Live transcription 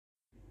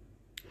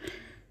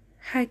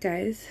Hi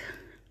guys,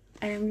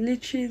 I am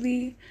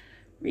literally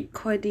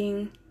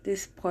recording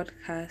this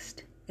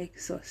podcast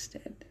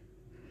exhausted,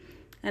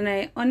 and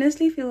I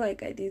honestly feel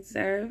like I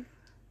deserve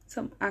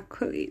some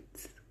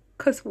accolades.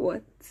 Cause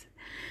what?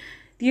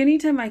 The only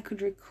time I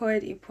could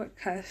record a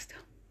podcast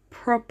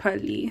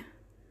properly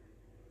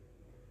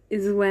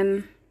is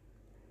when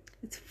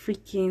it's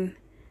freaking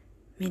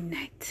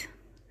midnight.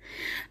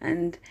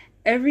 And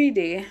every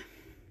day,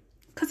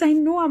 because I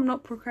know I'm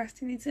not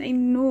procrastinating, I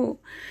know.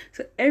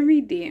 So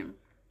every day,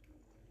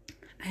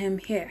 I am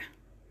here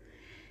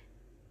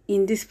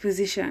in this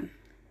position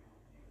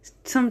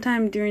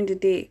sometime during the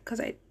day because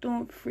I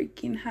don't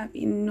freaking have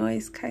a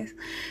noise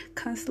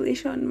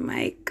cancellation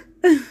mic.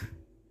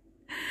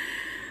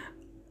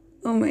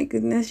 Oh my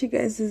goodness, you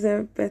guys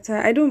deserve better.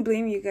 I don't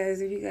blame you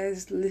guys if you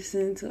guys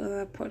listen to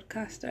other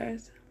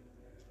podcasters.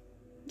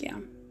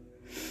 Yeah.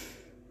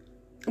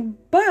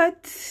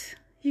 But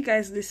you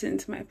guys listen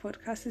to my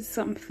podcast. It's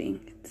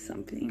something.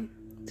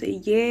 So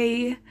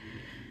yay.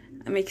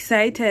 I'm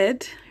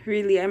excited.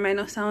 Really, I might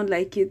not sound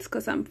like it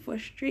because I'm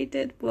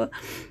frustrated, but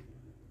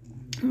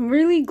I'm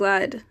really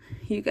glad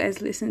you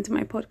guys listen to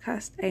my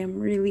podcast. I am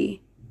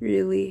really,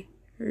 really,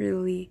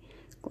 really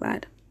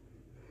glad.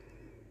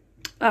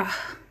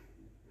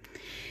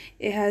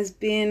 It has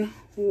been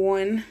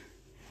 1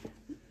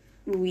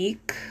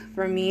 week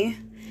for me.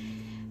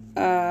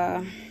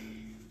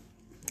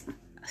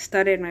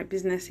 Started my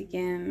business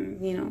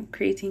again,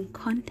 creating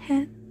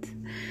content.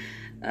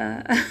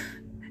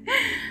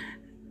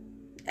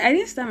 I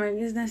didn't start my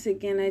business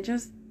again. I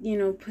just,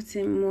 put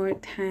in more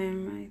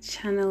time. I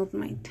channeled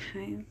my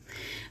time.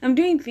 I'm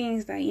doing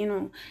things that,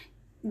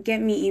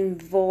 get me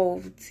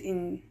involved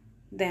in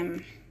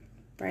them,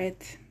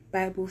 right?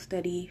 Bible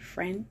study,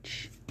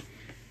 French.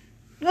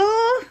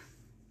 Oh!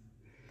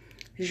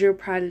 Je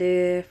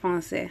parle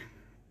français.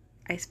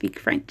 I speak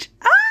French.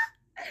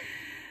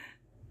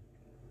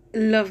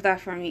 Love that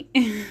for me.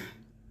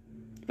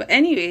 But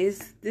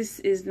anyways, this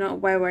is not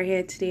why we're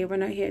here today. We're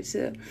not here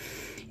to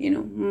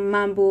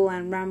mumble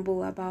and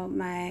ramble about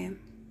my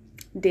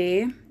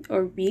day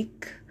or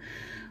week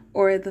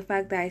or the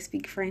fact that I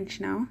speak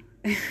French now.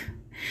 I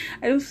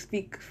don't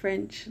speak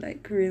French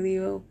really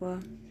well, but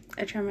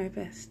I try my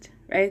best,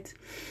 right?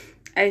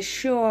 I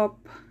show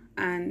up,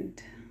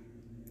 and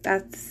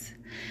that's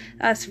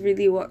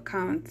really what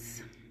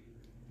counts.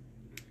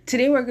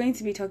 Today we're going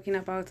to be talking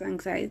about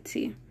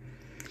anxiety,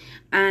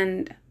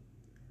 and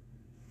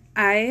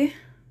I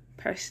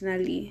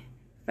personally,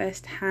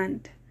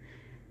 firsthand,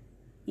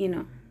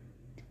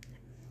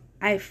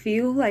 I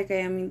feel like I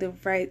am in the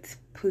right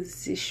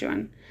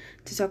position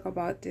to talk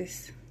about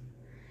this,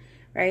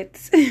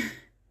 right?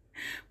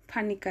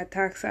 Panic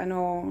attacks and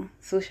all,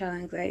 social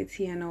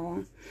anxiety and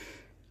all.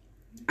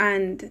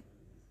 And,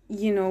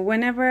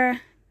 whenever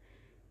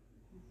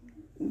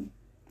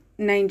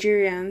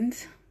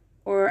Nigerians,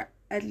 or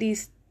at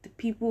least the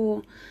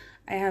people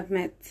I have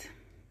met,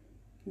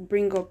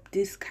 bring up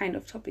this kind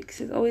of topics,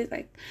 it's always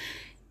like,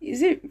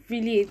 is it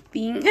really a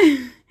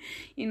thing?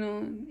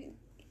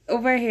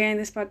 Over here in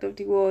this part of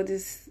the world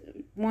is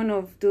one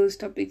of those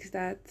topics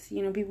that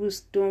people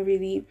don't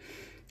really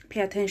pay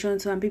attention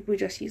to, and people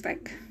just use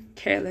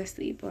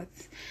carelessly. But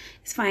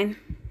it's fine.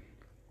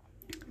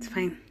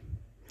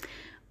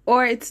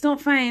 Or it's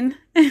not fine.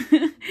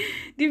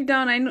 Deep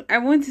down, I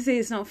want to say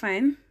it's not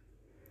fine.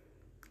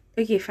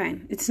 Okay,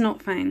 fine. It's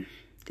not fine.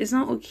 It's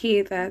not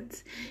okay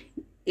that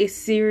a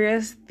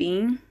serious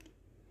thing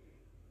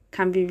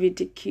can be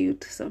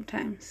ridiculed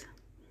sometimes.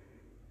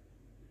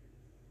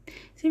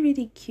 Is it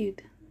really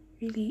cute?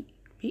 Really,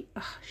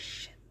 oh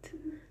shit.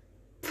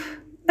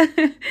 I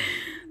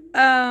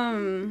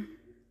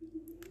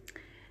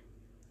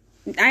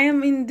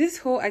am in this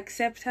whole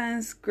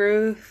acceptance,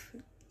 growth,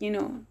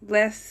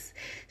 less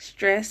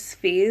stress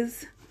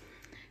phase.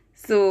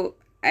 So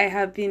I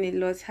have been a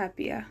lot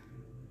happier,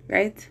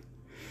 right?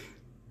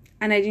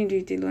 And I didn't do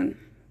it alone,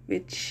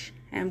 which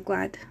I am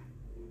glad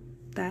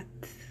that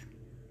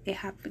it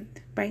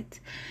happened, right?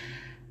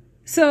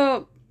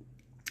 So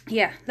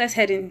yeah, let's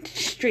head in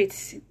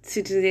straight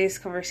to today's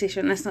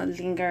conversation. Let's not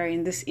linger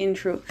in this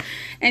intro.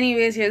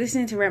 Anyways, you're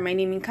listening to Write My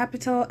Name in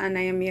Capital, and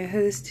I am your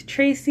host,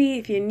 Tracy.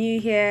 If you're new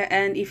here,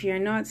 and if you're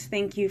not,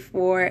 thank you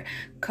for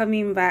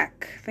coming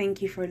back.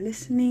 Thank you for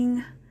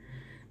listening.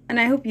 And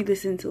I hope you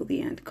listen till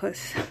the end,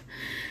 because,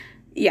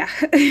 yeah,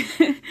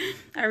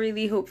 I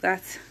really hope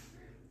that.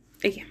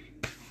 Okay.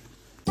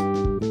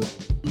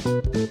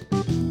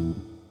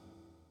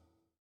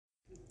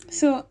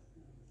 So,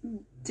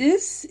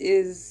 this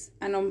is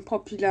an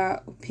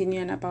unpopular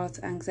opinion about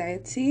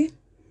anxiety,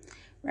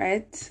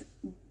 right?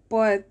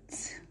 But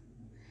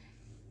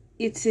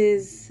it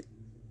is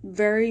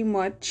very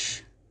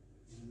much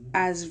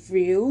as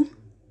real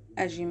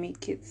as you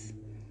make it.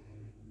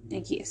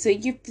 Okay, so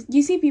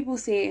you see people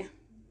say,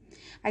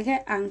 I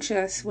get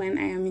anxious when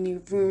I am in a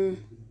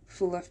room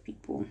full of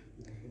people,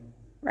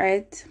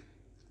 right?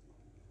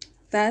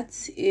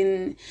 That's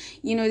in,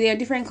 there are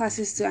different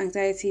classes to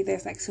anxiety.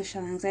 There's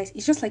social anxiety.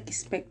 It's just like a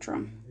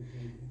spectrum,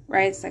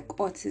 right? It's like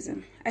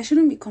autism. I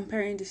shouldn't be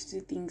comparing these two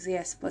things,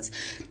 yes, but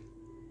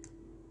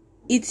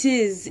it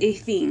is a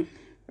thing,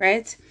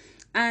 right?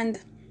 And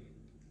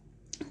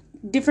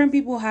different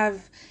people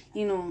have,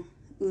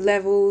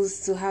 levels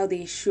to how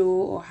they show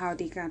or how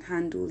they can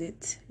handle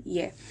it.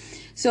 Yeah.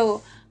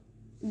 So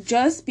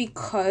just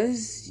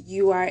because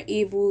you are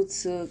able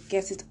to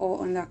get it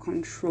all under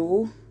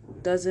control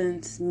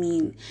doesn't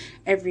mean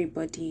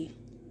everybody,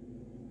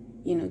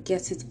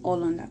 gets it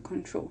all under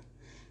control.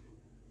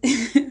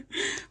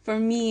 For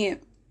me,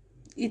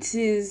 it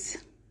is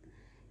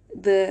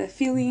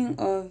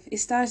it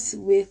starts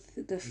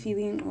with the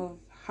feeling of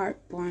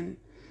heartburn.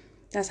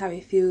 That's how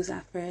it feels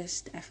at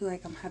first. I feel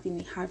like I'm having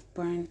a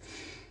heartburn.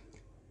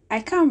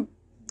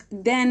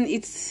 Then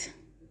it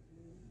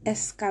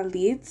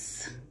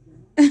escalates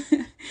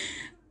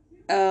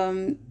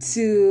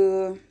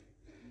to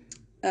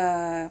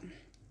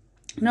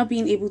not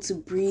being able to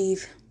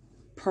breathe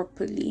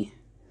properly.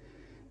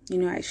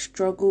 I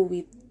struggle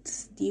with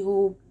the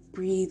whole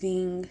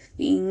breathing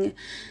thing,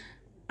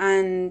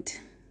 and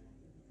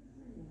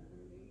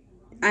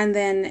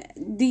then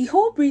the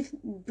whole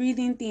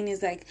breathing thing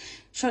is like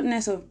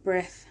shortness of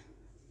breath.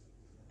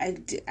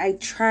 I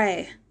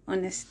try,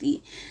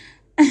 honestly.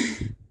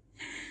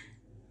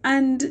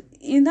 And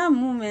in that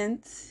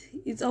moment,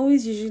 it's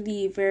always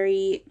usually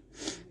very,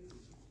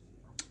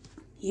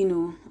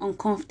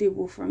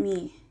 uncomfortable for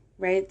me,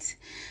 right?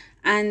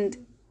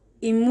 And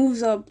it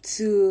moves up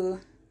to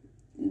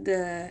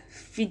the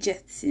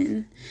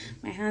fidgeting.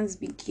 My hands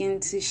begin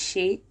to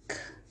shake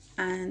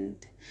and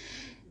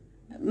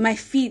my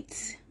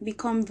feet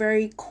become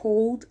very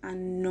cold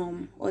and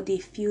numb, or they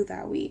feel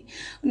that way.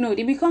 No,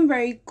 they become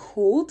very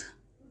cold,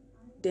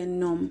 then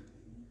numb.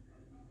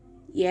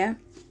 Yeah.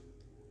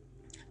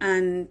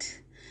 And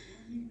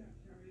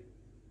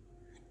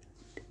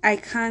I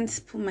can't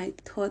put my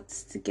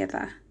thoughts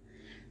together,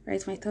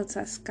 right? My thoughts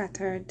are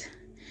scattered.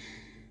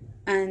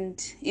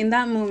 And in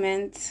that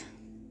moment,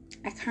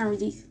 I can't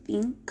really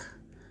think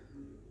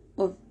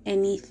of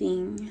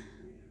anything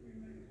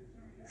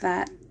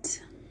that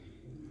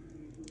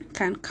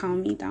can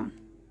calm me down,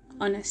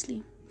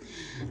 honestly.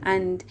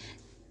 And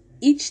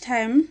each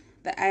time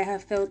that I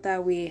have felt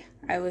that way,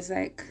 I was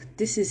like,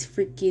 this is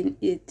freaking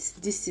it.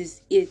 This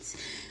is it.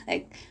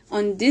 Like,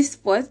 on this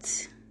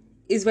spot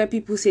is where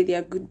people say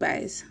their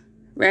goodbyes,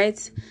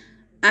 right?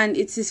 And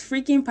it is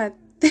freaking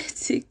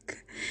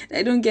pathetic that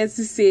I don't get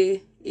to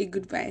say a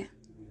goodbye.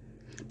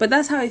 But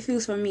that's how it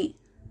feels for me,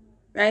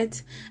 right?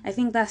 I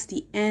think that's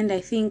the end. I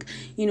think,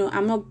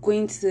 I'm not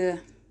going to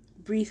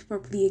breathe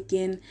properly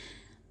again.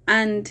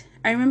 And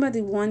I remember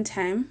the one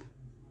time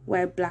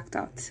where I blacked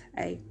out.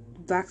 I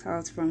blacked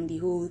out from the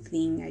whole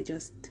thing. I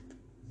just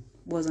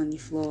was on the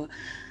floor,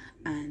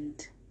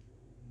 and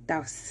that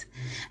was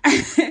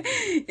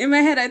in my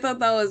head. I thought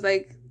that was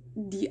like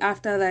the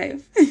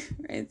afterlife.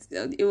 Right?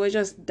 It was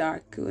just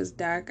dark. It was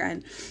dark,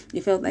 and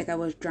it felt like I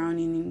was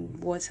drowning in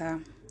water,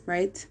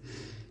 right?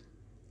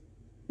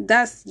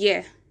 That's,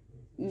 the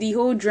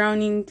whole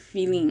drowning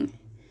feeling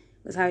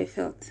was how it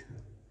felt,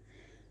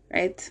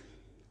 right?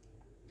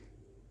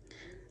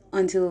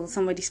 Until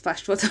somebody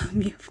splashed water on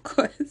me, of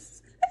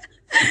course.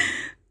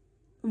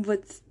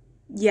 But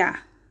yeah,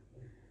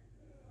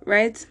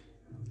 right?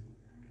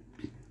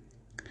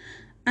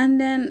 And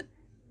then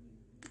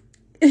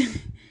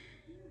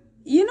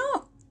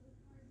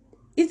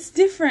it's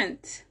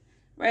different,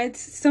 right?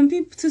 Some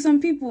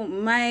people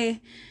my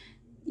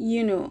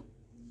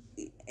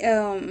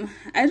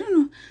I don't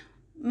know,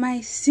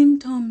 my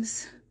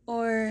symptoms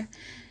or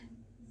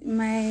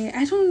my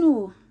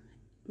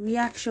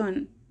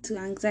reaction to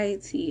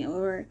anxiety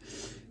or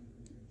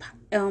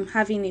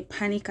having a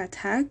panic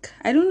attack.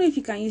 I don't know if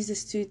you can use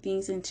these two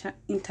things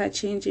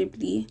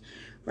interchangeably,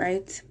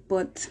 right?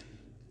 But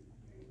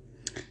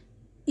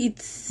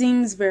it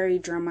seems very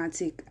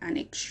dramatic and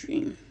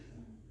extreme.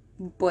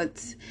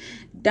 But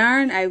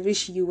darn, I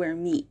wish you were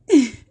me.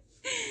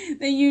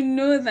 Then you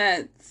know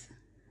that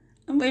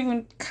I'm not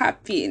even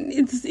capping.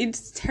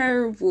 It's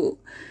terrible.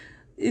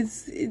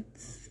 It's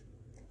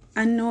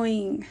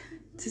annoying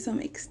to some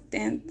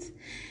extent.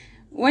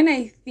 When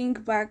I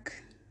think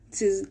back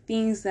to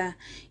things that,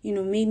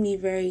 made me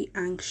very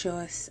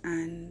anxious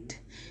and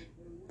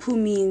put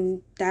me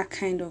in that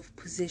kind of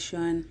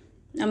position,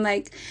 I'm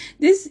like,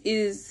 this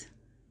is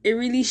a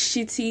really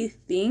shitty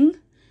thing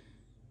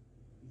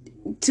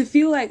to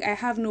feel like I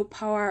have no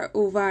power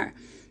over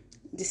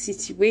the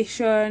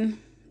situation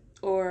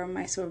or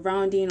my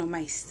surrounding or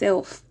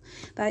myself.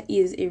 That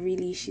is a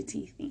really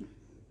shitty thing.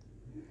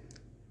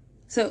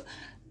 So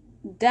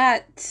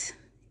that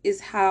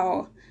is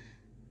how,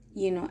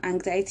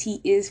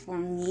 anxiety is for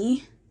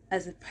me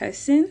as a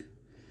person.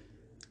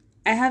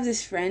 I have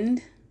this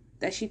friend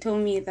that she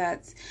told me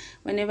that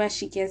whenever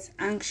she gets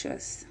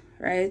anxious,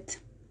 right,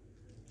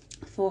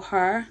 for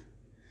her,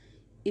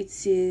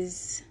 it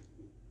is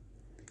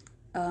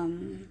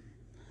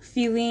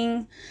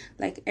feeling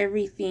like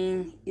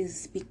everything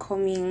is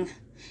coming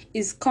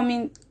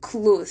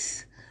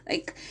close.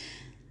 Like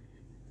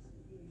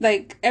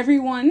like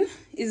everyone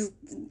is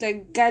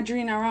like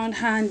gathering around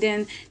her, and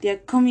then they're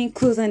coming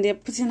close and they're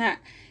putting her.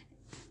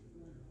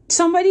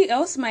 Somebody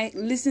else might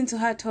listen to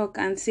her talk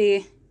and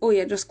say, oh,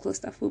 you're just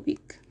claustrophobic.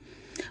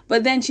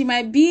 But then she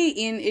might be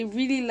in a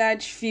really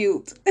large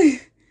field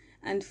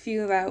and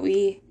feel that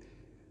way,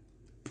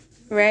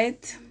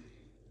 right?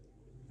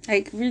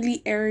 Like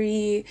really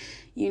airy,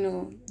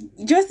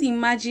 just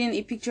imagine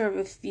a picture of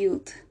a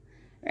field,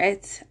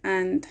 right?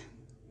 And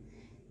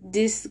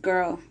this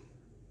girl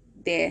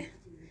there,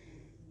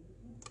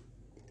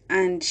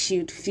 and she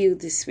would feel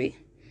this way.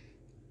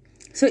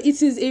 So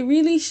it is a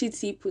really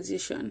shitty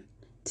position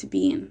to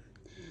be in.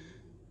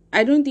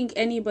 I don't think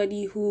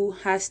anybody who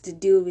has to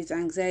deal with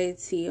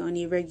anxiety on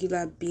a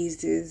regular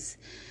basis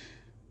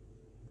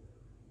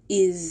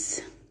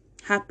is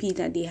happy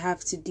that they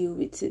have to deal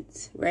with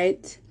it,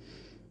 right?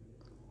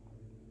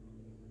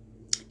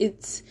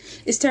 It's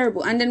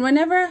terrible. And then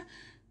whenever,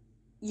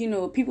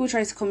 people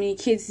try to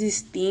communicate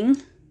this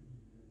thing,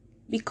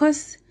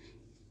 because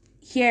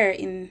here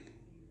in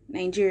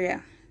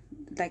Nigeria,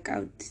 like I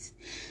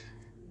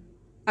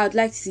would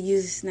like to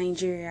use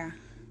Nigeria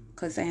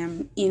because I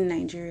am in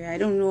Nigeria. I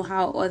don't know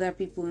how other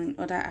people in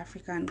other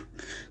African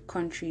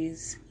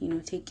countries,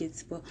 take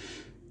it. But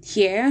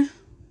here,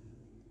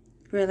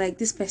 we're like,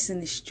 this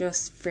person is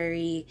just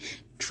very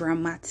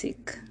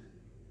dramatic.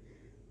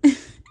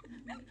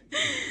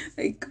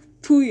 Like,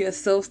 pull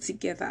yourself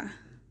together.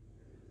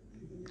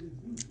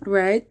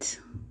 Right?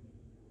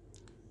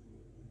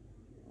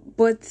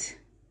 But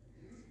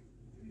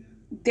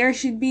there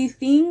should be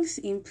things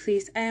in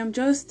place. I am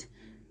just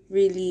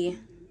really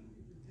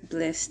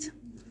blessed,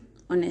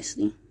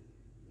 honestly,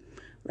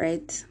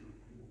 right?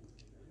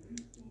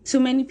 So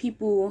many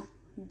people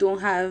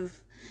don't have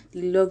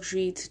the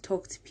luxury to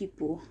talk to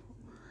people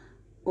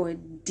or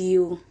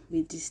deal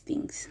with these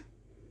things,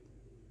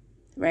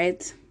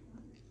 right?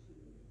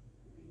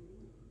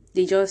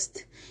 They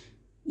just,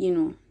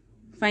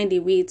 find a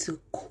way to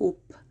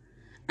cope.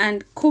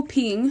 And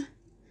coping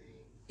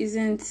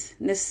isn't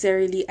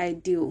necessarily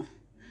ideal,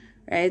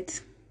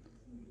 right?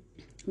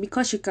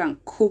 Because you can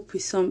cope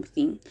with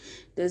something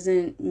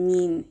doesn't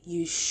mean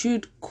you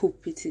should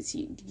cope with it.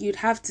 You'd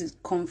have to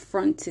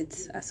confront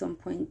it at some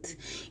point.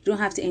 You don't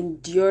have to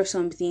endure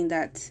something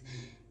that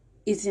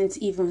isn't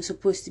even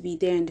supposed to be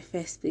there in the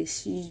first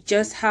place.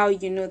 Just how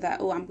you know that,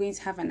 oh, I'm going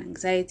to have an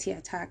anxiety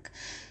attack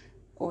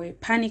or a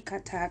panic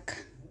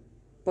attack,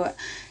 but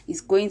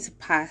it's going to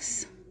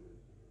pass.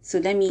 So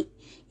let me,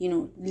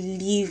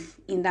 live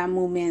in that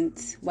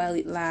moment while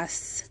it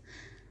lasts.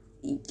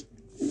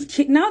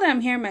 Now that I'm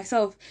hearing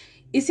myself,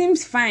 it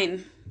seems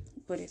fine,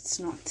 but it's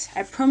not.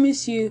 I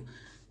promise you,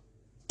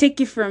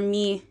 take it from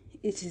me,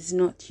 it is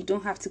not. You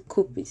don't have to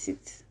cope with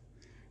it,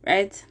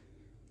 right?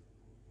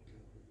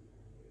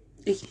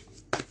 Okay.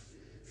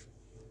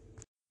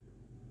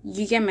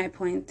 You get my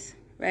point,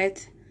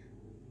 right?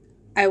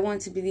 I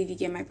want to believe you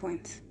get my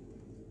point.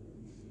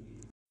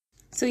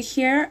 So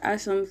here are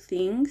some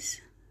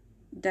things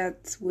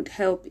that would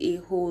help a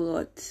whole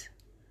lot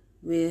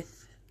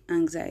with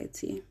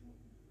anxiety.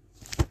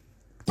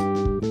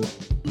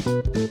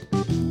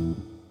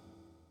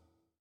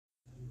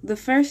 The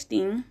first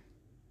thing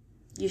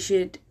you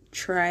should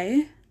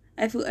try,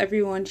 I feel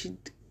everyone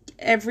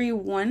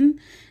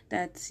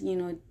that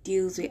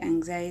deals with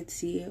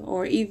anxiety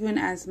or even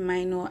as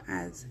minor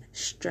as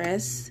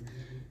stress,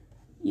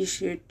 you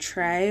should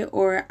try,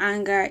 or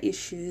anger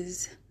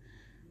issues.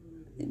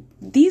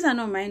 These are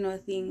not minor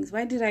things.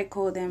 Why did I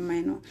call them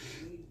minor?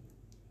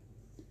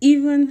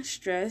 Even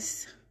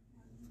stress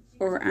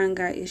or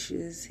anger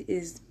issues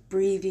is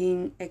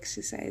breathing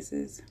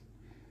exercises,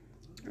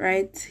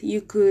 right?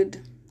 You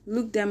could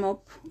look them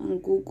up on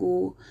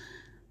Google,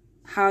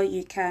 how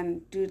you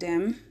can do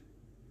them,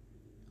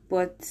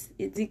 but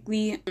it's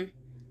basically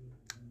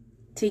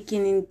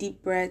taking in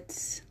deep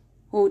breaths,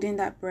 holding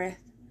that breath,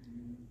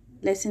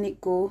 letting it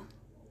go.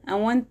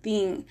 And one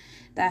thing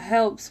that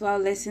helps while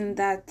letting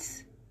that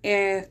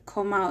air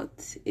come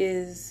out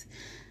is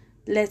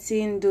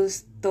letting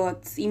those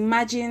thoughts,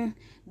 imagine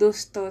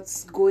those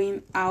thoughts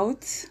going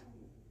out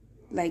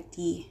like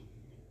the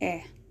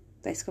air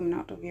that's coming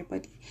out of your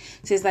body.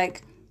 So it's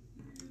like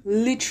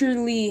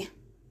literally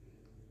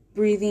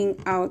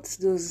breathing out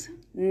those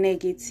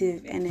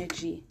negative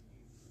energy,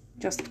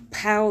 just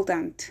piled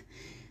and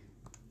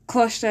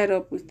clustered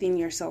up within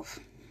yourself,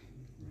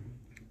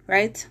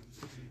 right?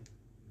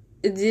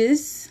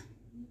 This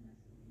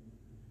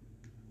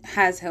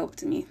has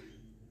helped me,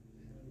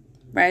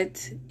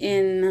 right?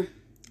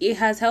 It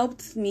has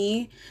helped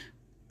me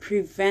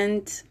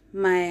prevent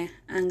my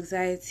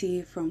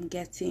anxiety from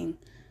getting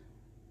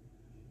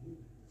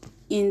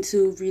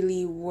into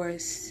really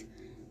worse,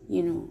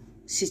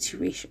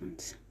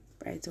 situations,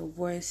 right? Or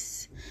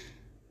worse,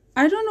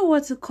 I don't know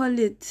what to call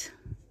it,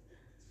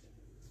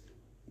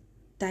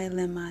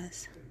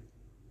 dilemmas.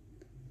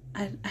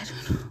 I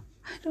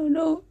don't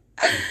know.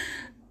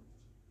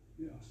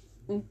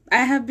 I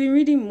have been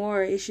reading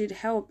more. It should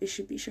help. It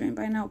should be showing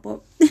by now,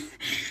 but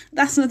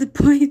that's not the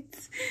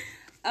point.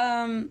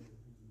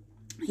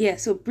 Yeah,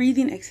 so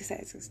breathing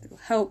exercises will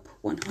help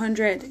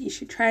 100. You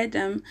should try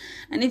them.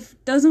 And if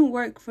it doesn't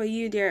work for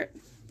you, there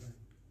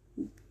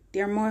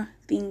are more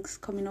things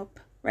coming up,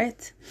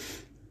 right?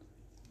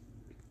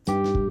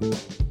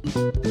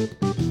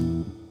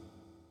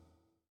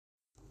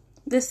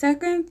 The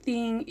second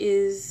thing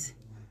is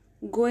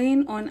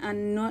going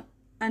on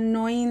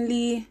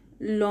annoyingly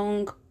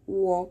long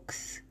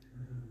walks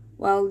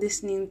while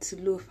listening to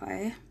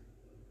lo-fi,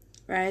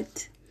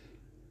 right?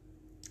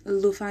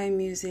 Lo-fi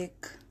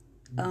music,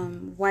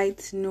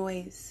 white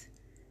noise.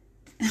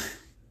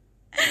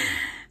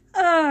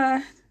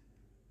 The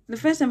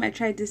first time I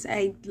tried this,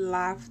 I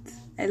laughed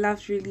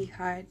really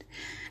hard.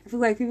 I feel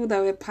like people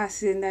that were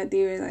passing that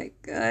they were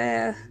like,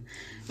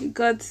 we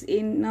got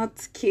a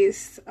nut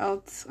case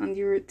out on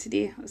the road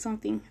today or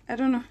something. I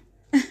don't know.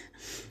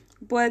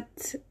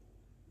 But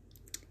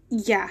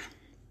yeah,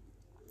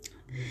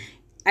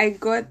 I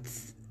got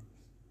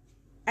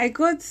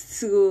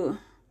to,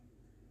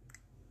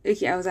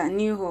 okay, I was at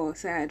New Hall,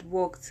 so I had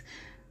walked.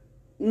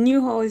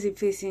 New Hall is a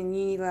place in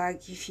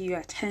Unilag. If you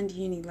attend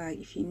Unilag,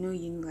 if you know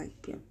Unilag,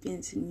 if you've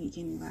been to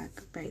Unilag,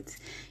 right,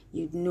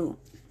 you'd know.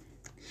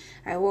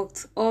 I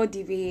walked all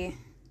the way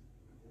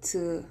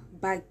to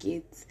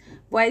Backgate,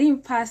 but I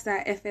didn't pass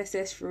that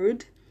FSS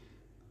road.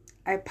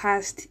 I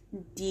passed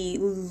the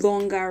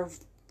longer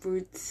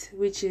route,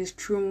 which is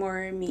through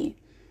Moremi,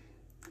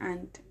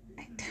 and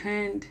I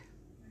turned.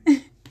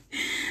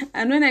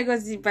 And when I got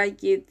to the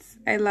Backgate,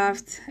 I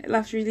laughed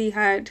really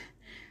hard,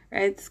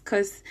 right?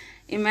 Because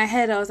in my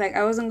head, I was like,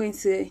 I wasn't going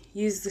to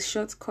use the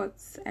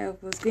shortcuts. I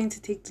was going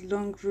to take the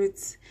long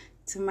route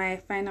to my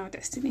final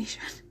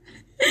destination.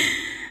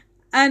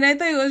 And I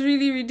thought it was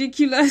really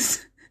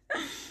ridiculous.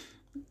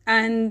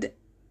 And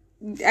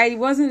I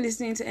wasn't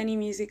listening to any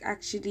music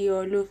actually,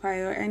 or lo-fi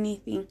or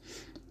anything.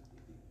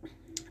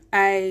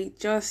 I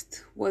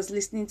just was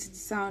listening to the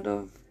sound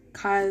of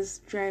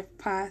cars drive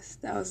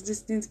past. I was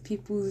listening to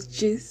people's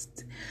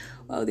gist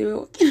while they were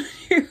walking on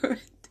the road.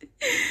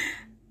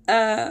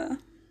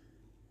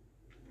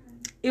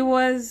 It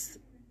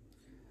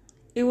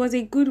was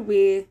a good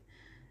way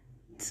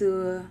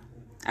to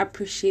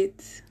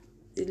appreciate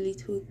the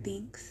little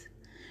things,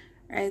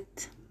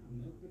 right?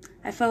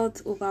 I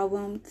felt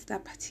overwhelmed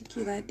that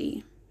particular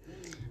day,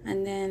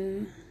 and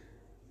then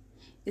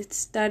it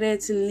started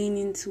to lean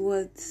in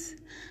towards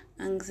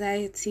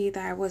anxiety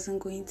that I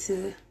wasn't going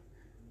to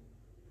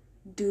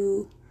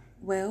do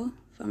well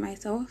for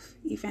myself.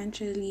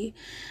 Eventually,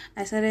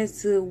 I started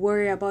to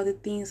worry about the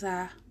things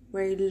that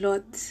were a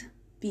lot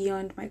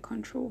beyond my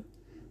control,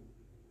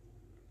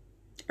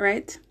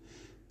 right?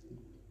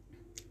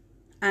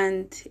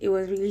 And it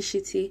was really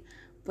shitty,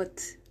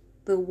 but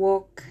the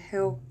walk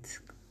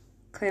helped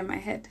clear my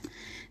head.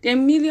 There are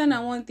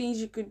 1,000,001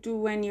 things you could do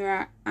when you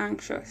are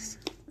anxious,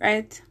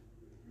 right?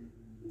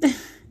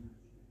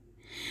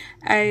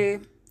 I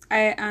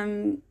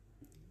am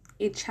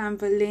a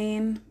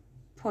Chamberlain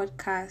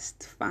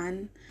podcast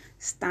fan,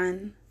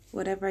 stan,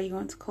 whatever you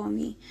want to call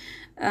me.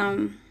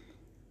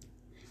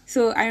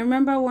 So I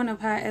remember one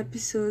of her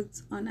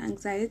episodes on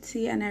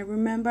anxiety, and I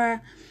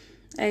remember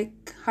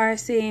like her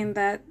saying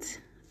that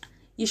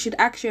you should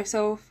ask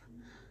yourself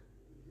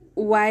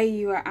why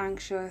you are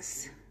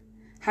anxious.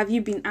 Have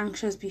you been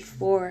anxious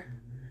before?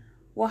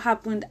 What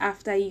happened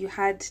after you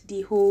had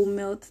the whole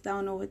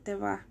meltdown or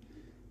whatever?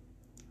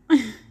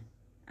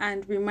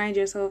 And remind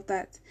yourself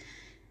that,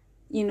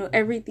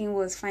 everything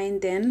was fine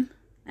then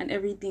and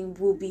everything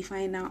will be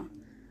fine now.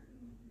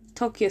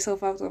 Talk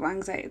yourself out of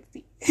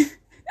anxiety.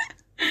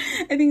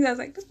 I think that's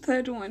like the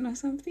third one or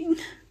something.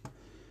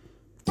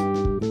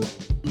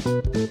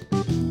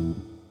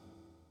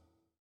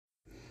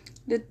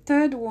 The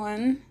third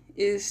one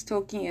is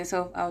talking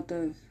yourself out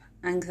of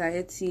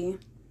anxiety.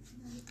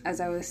 As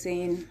I was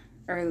saying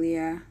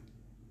earlier,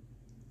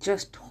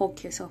 just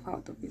talk yourself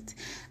out of it.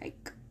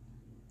 Like,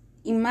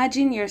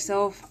 imagine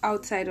yourself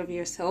outside of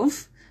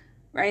yourself,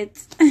 right?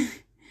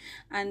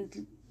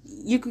 And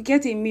you could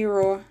get a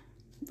mirror,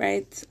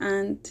 right?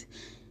 And,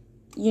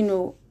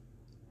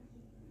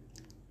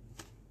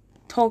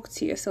 talk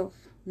to yourself.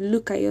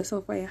 Look at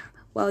yourself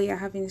while you're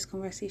having this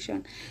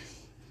conversation.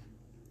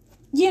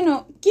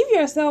 Give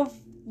yourself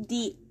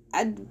the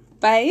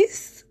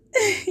advice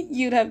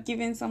you'd have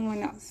given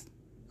someone else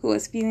who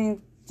was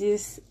feeling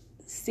this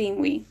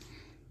same way.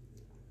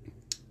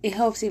 It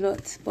helps a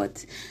lot,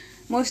 but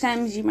most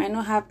times you might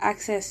not have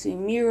access to a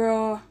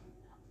mirror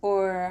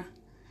or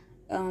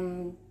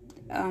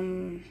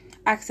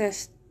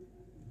access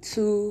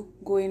to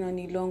going on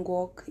a long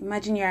walk.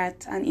 Imagine you're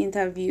at an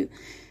interview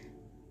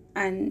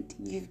and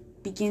you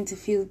begin to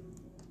feel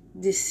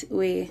this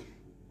way.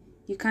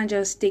 You can't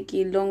just take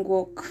a long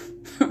walk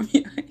from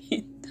your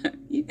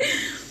interview.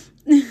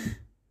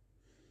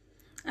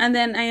 And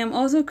then I am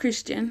also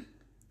Christian,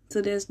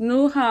 so there's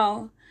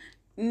no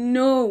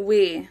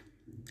way,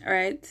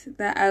 right,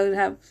 that I would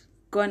have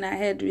gone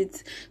ahead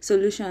with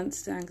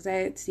solutions to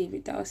anxiety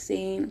without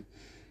saying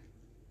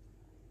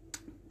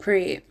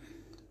pray,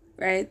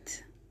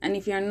 right? And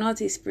if you're not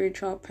a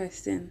spiritual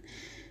person,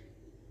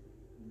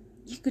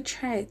 you could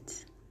try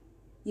it.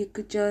 you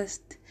could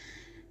just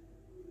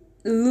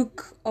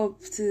look up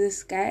to the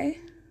sky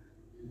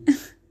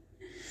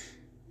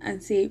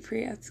and say a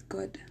prayer to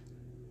God.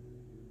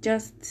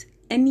 Just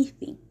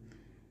anything.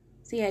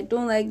 Say, I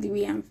don't like the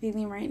way I'm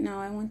feeling right now.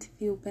 I want to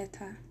feel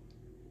better.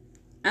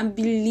 And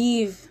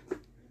believe.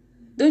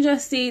 Don't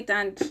just say it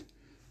and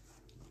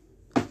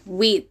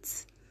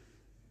wait.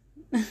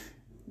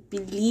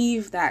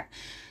 Believe that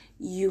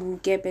you will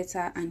get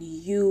better and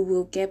you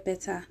will get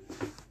better.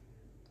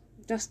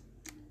 Just,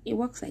 it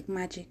works like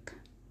magic.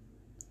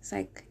 It's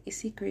like a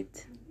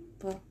secret.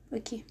 But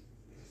okay.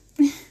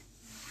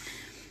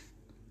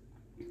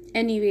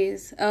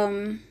 Anyways,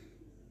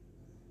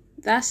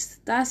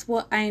 that's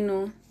what I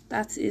know.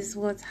 That is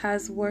what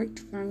has worked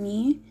for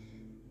me,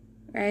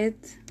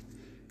 right?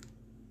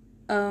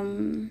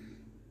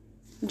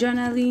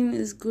 Journaling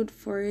is good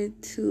for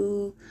it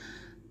to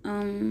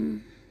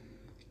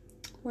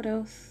what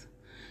else?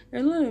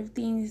 There are a lot of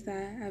things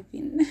that I've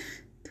been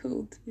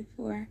told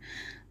before.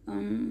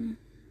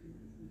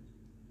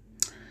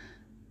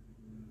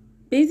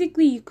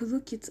 Basically, you could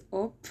look it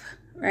up,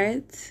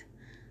 right,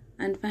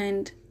 and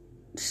find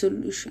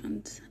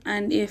solutions.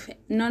 And if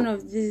none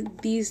of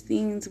these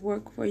things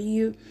work for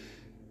you,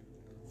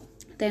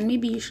 then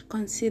maybe you should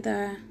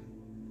consider,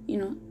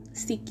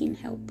 seeking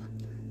help,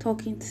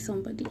 talking to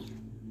somebody,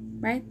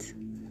 right?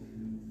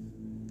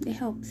 It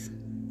helps.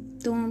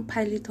 Don't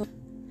pile it up.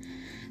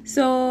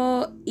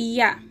 So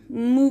yeah,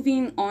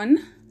 moving on.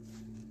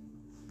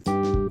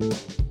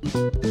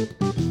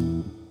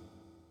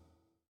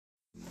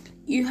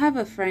 You have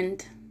a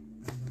friend,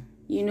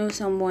 you know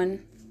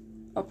someone,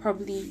 or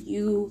probably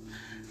you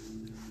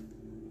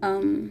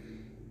have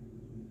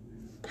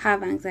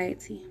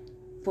anxiety.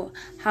 But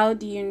how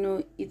do you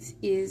know it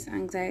is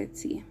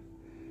anxiety?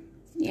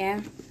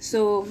 Yeah,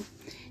 so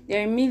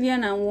there are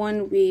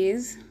 1,000,001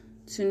 ways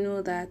to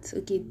know that,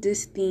 okay,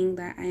 this thing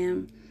that I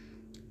am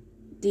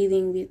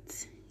dealing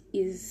with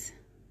is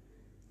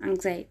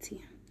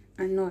anxiety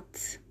and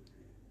not,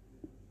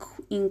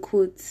 in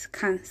quotes,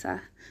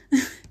 cancer.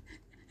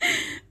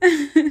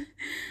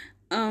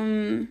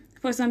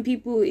 For some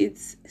people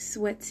it's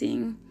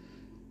sweating,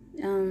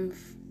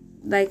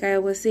 like I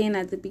was saying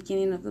at the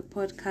beginning of the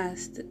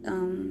podcast.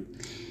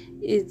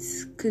 It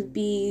could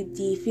be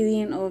the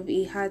feeling of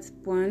a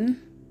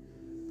heartburn.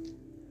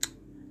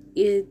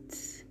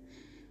 It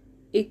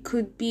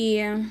could be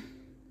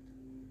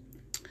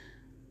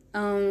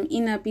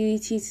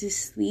inability to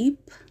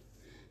sleep.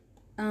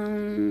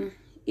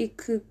 It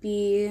could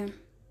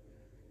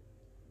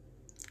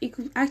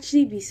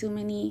actually be so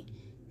many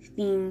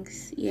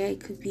things. Yeah, it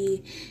could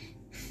be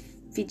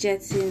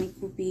fidgeting, it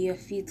could be your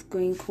feet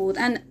going cold.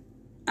 And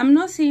I'm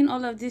not saying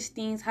all of these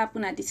things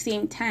happen at the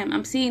same time.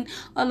 I'm saying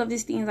all of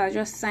these things are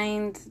just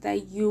signs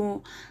that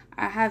you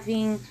are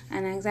having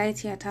an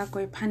anxiety attack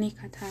or a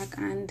panic attack.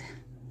 And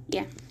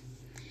yeah,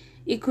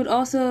 it could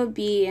also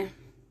be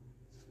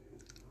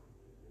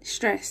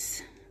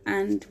stress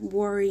and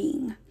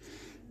worrying.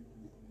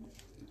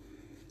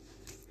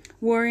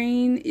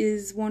 Worrying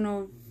is one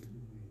of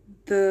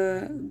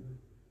the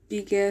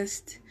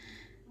biggest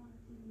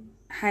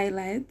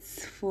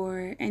highlights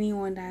for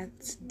anyone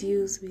that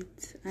deals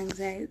with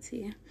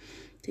anxiety.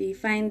 So you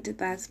find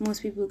that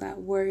most people that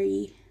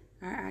worry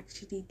are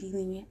actually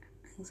dealing with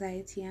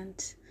anxiety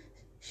and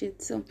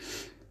shit. So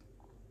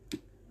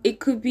it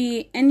could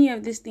be any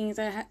of these things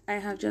I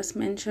have just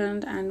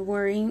mentioned, and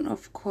worrying,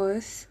 of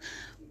course.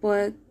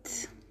 But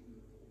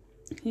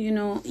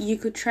you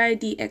could try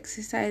the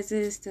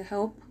exercises to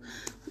help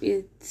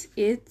with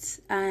it,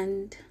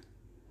 and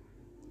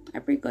I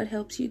pray God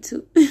helps you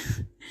too.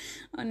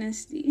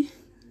 Honestly,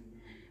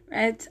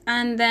 right?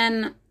 And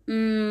then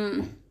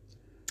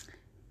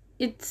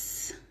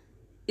it's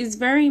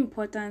very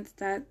important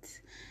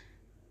that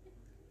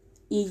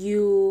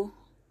you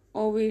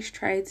always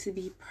try to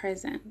be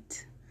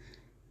present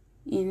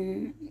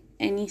in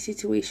any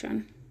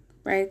situation,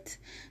 right?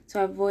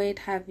 To avoid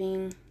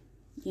having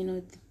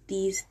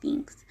these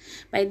things.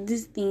 By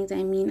these things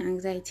I mean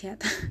anxiety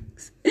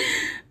attacks.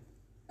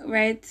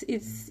 Right?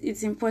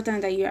 It's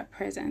important that you are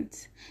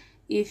present.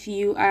 If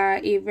you are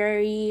a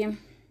very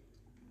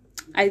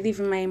I live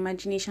in my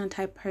imagination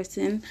type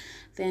person,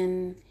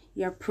 then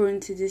you're prone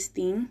to this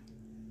thing,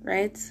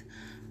 right?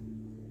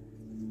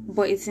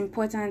 But it's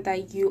important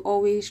that you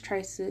always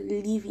try to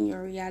live in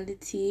your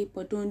reality,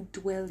 but don't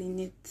dwell in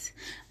it.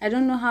 I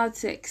don't know how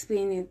to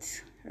explain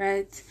it,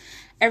 right?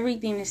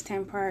 Everything is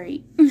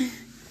temporary.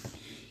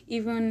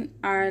 Even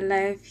our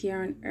life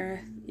here on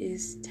earth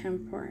is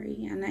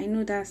temporary. And I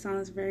know that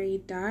sounds very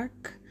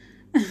dark,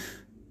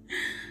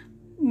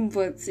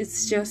 but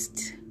it's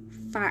just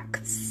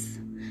facts,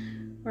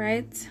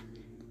 right?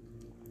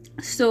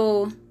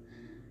 So,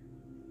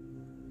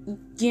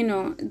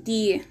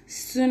 the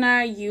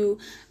sooner you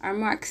are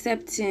more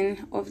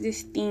accepting of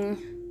this thing,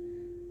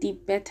 the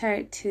better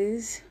it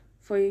is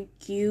for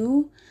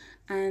you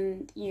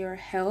and your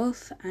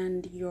health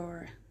and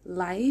your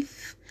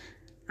life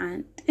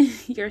and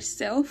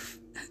yourself.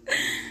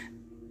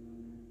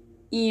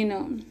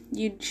 You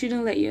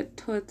shouldn't let your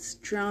thoughts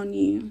drown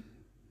you.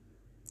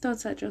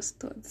 Thoughts are just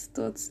thoughts.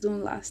 Thoughts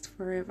don't last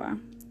forever.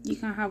 You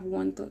can't have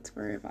one thought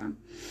forever.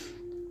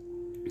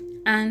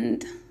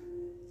 And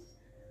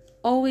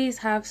always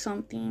have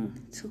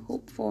something to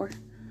hope for.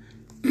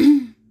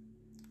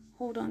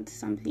 Hold on to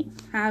something.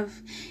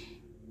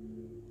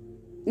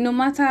 No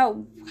matter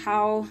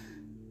how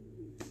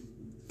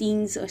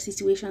things or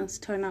situations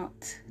turn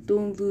out,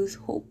 don't lose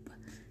hope.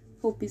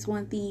 Hope is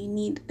one thing you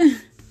need.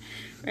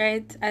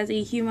 Right? As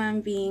a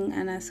human being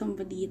and as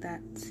somebody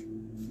that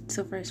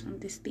suffers from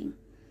this thing,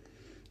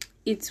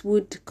 it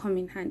would come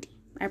in handy.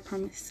 I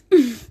promise.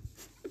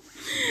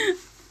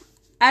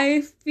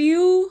 I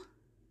feel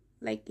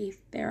like a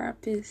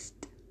therapist,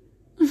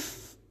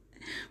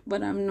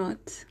 but I'm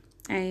not.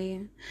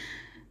 I'm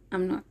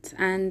not.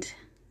 And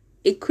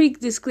a quick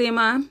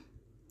disclaimer,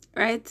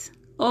 right?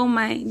 All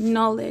my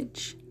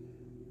knowledge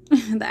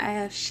that I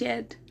have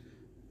shared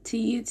to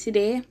you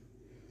today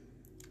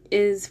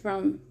is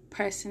from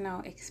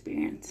personal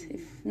experience.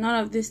 If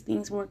none of these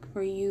things work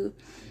for you,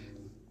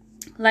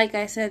 like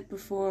I said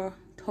before,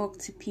 talk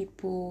to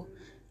people,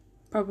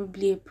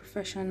 probably a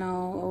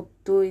professional,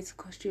 although it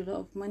costs you a lot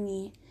of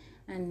money.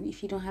 And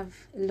if you don't have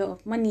a lot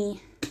of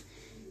money,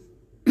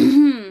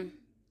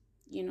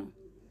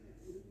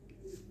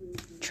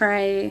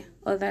 try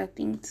other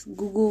things.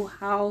 Google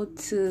how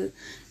to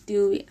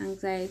deal with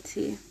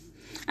anxiety.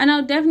 And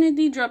I'll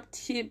definitely drop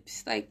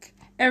tips, like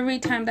every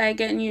time that I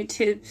get new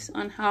tips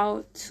on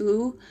how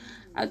to,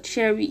 I'll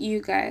share with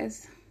you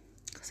guys,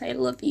 because I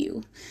love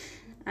you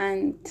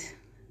and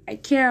I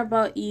care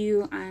about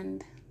you,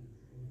 and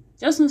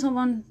just know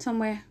someone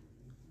somewhere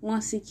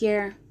wants to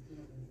care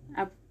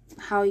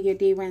how your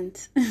day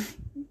went.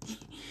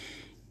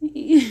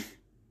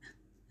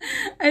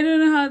 I don't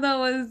know how that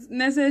was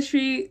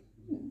necessary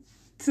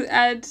to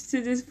add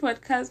to this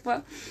podcast,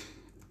 but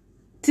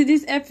to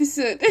this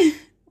episode.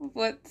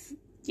 But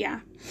yeah,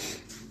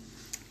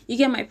 you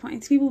get my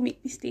point. People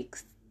make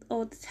mistakes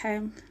all the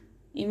time.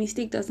 A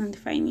mistake doesn't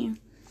define you.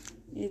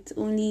 It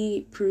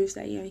only proves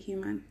that you're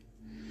human.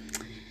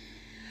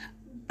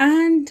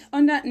 And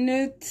on that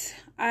note,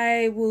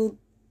 I will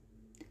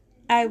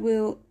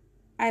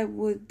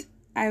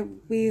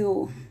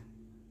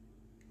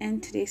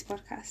end today's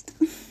podcast.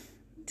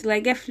 Till I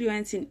get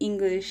fluent in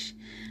English.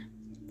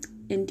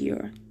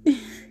 Endure.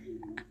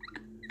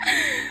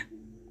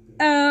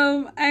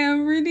 I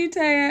am really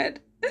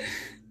tired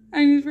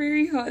and it's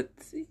very hot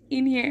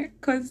in here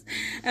because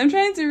I'm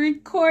trying to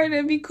record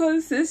and be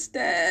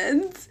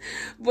consistent,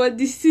 but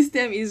the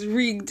system is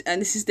rigged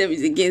and the system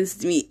is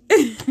against me.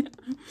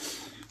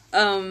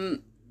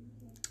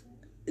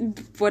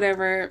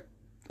 Whatever.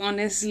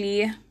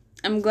 Honestly,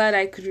 I'm glad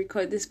I could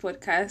record this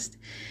podcast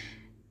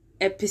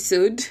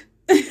episode.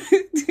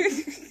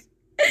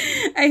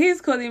 I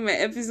hate calling my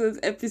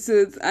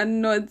episodes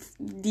and not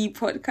the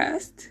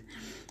podcast.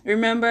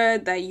 Remember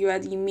that you are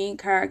the main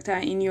character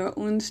in your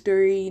own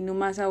story, no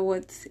matter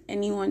what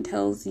anyone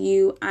tells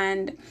you.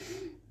 And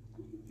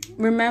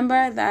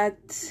remember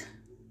that,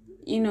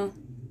 you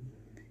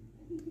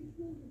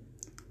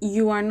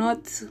are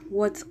not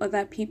what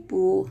other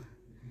people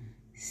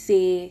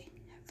say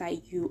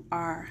that you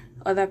are.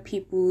 Other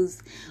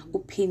people's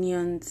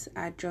opinions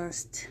are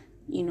just,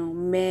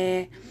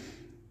 mere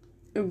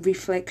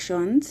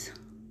reflections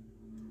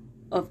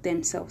of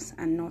themselves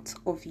and not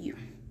of you.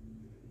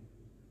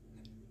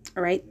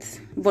 Right?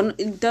 But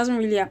it doesn't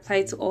really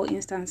apply to all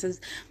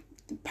instances.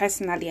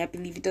 Personally, I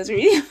believe it doesn't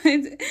really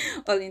apply to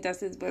all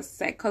instances, but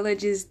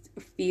psychologists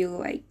feel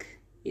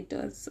like it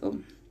does. So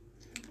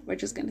we're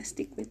just gonna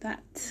stick with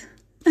that.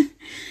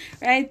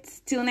 Right?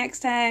 Till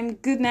next time,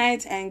 good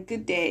night and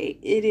good day.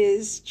 It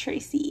is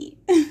Tracy.